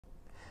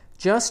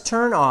Just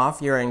turn off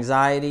your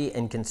anxiety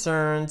and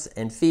concerns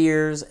and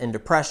fears and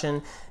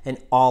depression and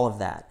all of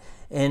that.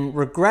 And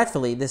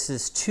regretfully, this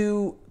is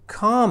too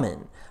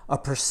common a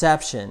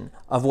perception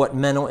of what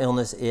mental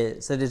illness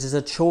is, that it is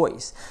a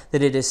choice,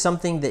 that it is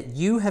something that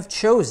you have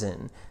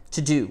chosen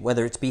to do,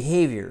 whether it's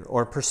behavior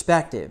or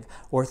perspective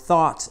or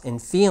thoughts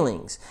and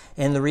feelings.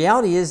 And the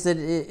reality is that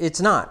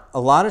it's not. A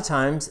lot of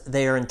times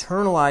they are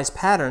internalized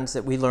patterns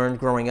that we learned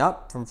growing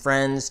up from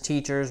friends,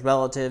 teachers,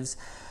 relatives,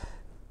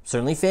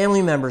 certainly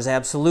family members,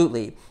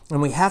 absolutely.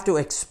 And we have to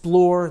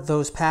explore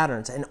those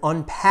patterns and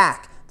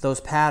unpack those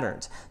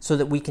patterns so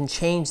that we can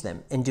change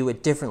them and do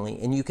it differently.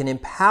 And you can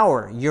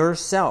empower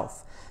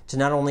yourself to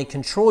not only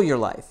control your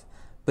life,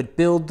 but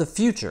build the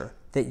future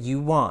that you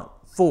want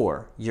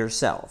for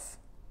yourself.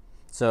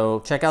 So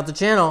check out the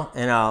channel,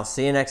 and I'll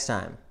see you next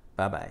time.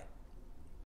 Bye-bye.